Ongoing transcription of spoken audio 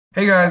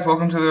Hey guys,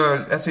 welcome to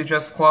the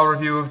SHS Claw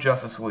review of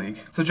Justice League.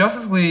 So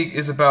Justice League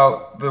is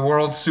about the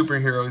world's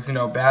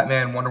superheroes,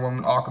 Batman, Wonder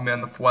Woman,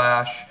 Aquaman, The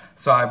Flash,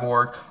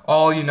 Cyborg,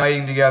 all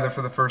uniting together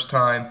for the first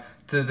time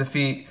to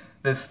defeat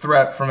this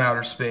threat from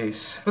outer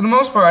space. For the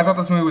most part, I thought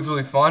this movie was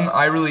really fun.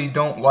 I really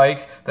don't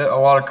like that a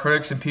lot of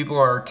critics and people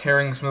are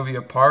tearing this movie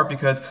apart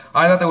because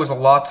I thought there was a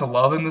lot to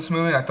love in this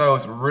movie. I thought it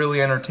was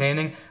really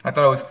entertaining. I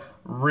thought it was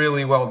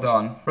really well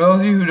done. For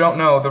those of you who don't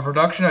know, the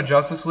production of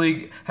Justice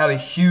League had a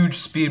huge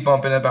speed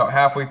bump in about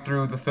halfway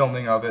through the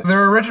filming of it.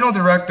 Their original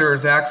director,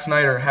 Zack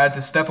Snyder, had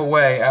to step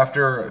away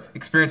after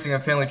experiencing a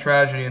family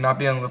tragedy and not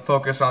being able to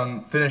focus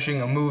on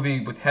finishing a movie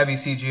with heavy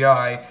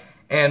CGI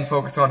and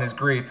focus on his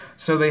grief.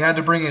 So they had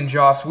to bring in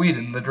Joss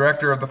Whedon, the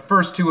director of the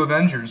first two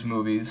Avengers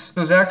movies.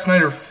 So Zack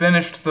Snyder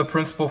finished the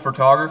principal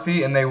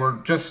photography and they were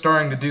just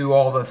starting to do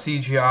all the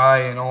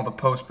CGI and all the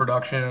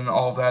post-production and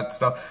all of that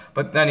stuff.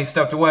 But then he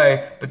stepped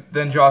away, but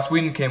then Joss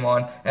Whedon came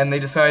on and they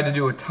decided to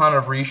do a ton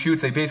of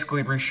reshoots. They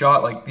basically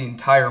reshot like the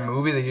entire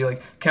movie. They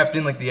kept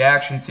in like the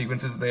action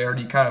sequences they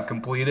already kind of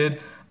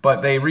completed,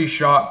 but they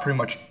reshot pretty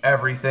much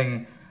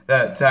everything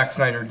that Zack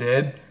Snyder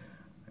did.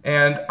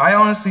 And I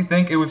honestly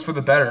think it was for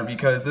the better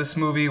because this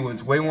movie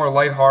was way more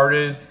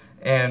lighthearted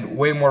and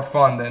way more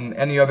fun than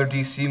any other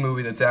DC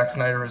movie that Zack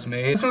Snyder has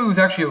made. This movie was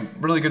actually a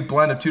really good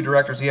blend of two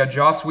directors. He had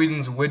Joss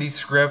Whedon's witty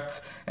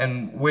script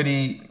and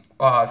witty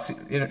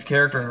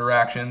character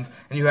interactions,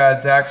 and you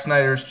had Zack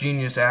Snyder's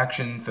genius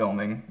action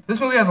filming. This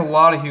movie has a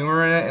lot of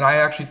humor in it, and I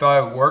actually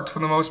thought it worked for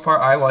the most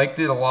part. I liked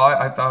it a lot.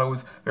 I thought it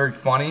was very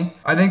funny.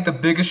 I think the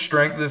biggest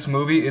strength of this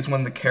movie is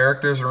when the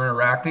characters are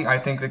interacting. I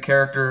think the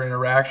character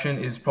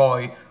interaction is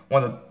probably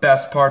one of the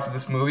best parts of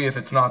this movie, if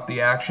it's not the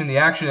action. The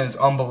action is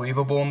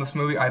unbelievable in this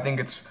movie. I think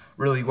it's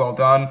really well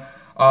done.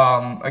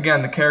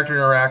 Again, the character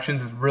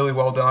interactions is really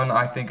well done.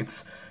 I think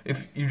it's,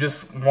 if you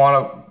just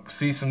want to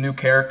see some new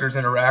characters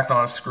interact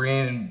on a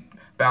screen and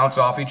bounce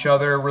off each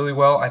other really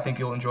well, I think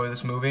you'll enjoy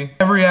this movie.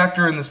 Every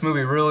actor in this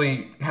movie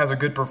really has a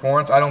good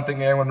performance. I don't think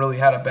anyone really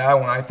had a bad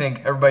one. I think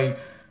everybody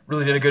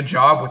really did a good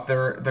job with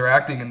their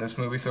acting in this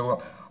movie.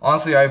 So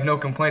honestly, I have no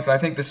complaints. I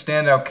think the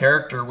standout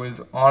character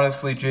was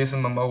honestly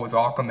Jason Momoa's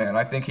Aquaman.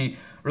 I think he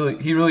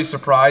really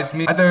surprised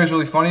me. I thought he was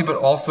really funny, but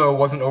also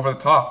wasn't over the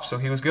top, so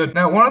he was good.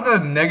 Now, one of the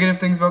negative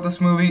things about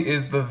this movie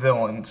is the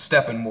villain,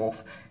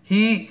 Steppenwolf.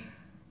 He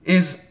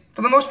is,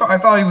 for the most part, I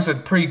thought he was a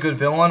pretty good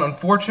villain.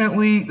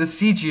 Unfortunately, the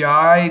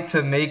CGI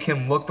to make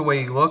him look the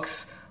way he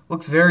looks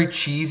very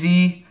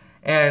cheesy,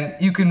 and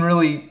you can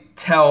really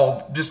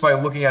tell just by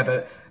looking at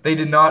it, they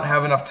did not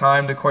have enough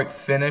time to quite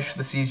finish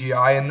the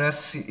CGI in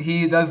this.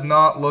 He does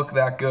not look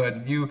that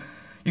good. You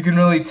can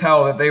really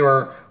tell that they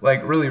were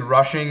like really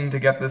rushing to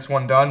get this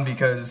one done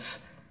because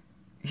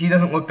he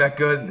doesn't look that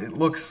good. It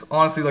looks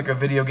honestly like a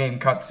video game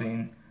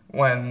cutscene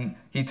when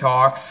he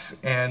talks,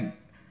 and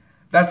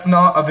that's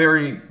not a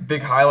very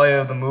big highlight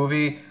of the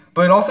movie,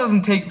 but it also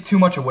doesn't take too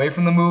much away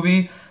from the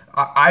movie.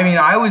 I mean,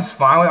 I was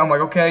fine with it. I'm like,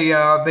 okay,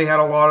 yeah, they had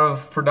a lot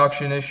of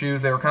production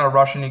issues. They were kind of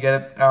rushing to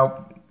get it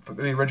out for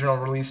the original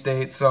release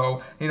date,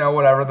 so,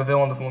 whatever, the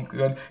villain doesn't look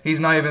good. He's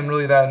not even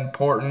really that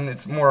important.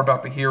 It's more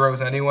about the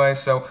heroes anyway,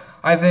 so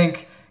I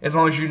think as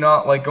long as you're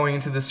not like going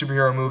into the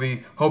superhero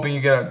movie hoping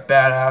you get a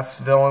badass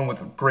villain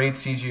with great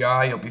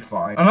CGI, you'll be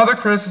fine. Another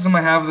criticism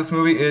I have of this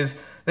movie is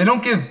they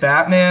don't give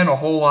Batman a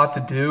whole lot to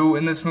do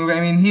in this movie.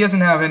 I mean, he doesn't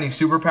have any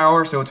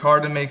superpowers, so it's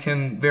hard to make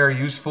him very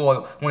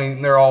useful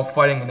when they're all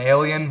fighting an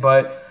alien,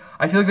 but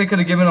I feel like they could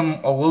have given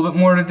him a little bit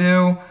more to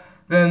do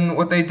than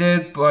what they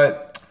did,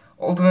 but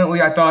ultimately,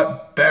 I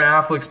thought Ben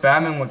Affleck's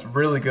Batman was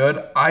really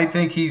good. I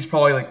think he's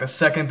probably like the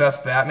second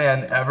best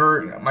Batman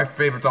ever. My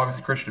favorite's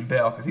obviously Christian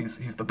Bale because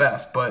he's the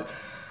best, but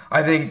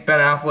I think Ben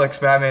Affleck's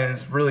Batman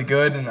is really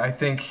good, and I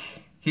think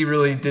he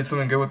really did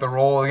something good with the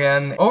role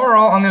again.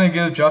 Overall, I'm going to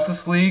give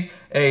Justice League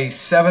a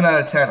 7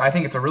 out of 10. I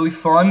think it's a really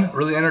fun,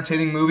 really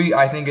entertaining movie.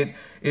 I think it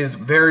is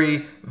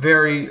very,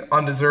 very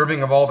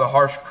undeserving of all the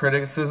harsh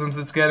criticisms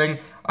it's getting.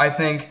 I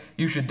think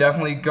you should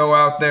definitely go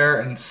out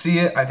there and see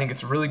it. I think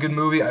it's a really good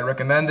movie. I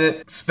recommend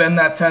it. Spend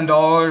that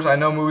 $10. I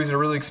know movies are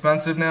really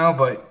expensive now,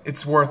 but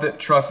it's worth it.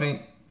 Trust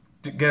me.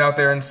 Get out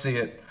there and see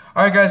it.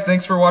 Alright guys,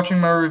 thanks for watching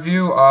my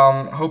review.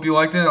 Hope you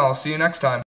liked it, and I'll see you next time.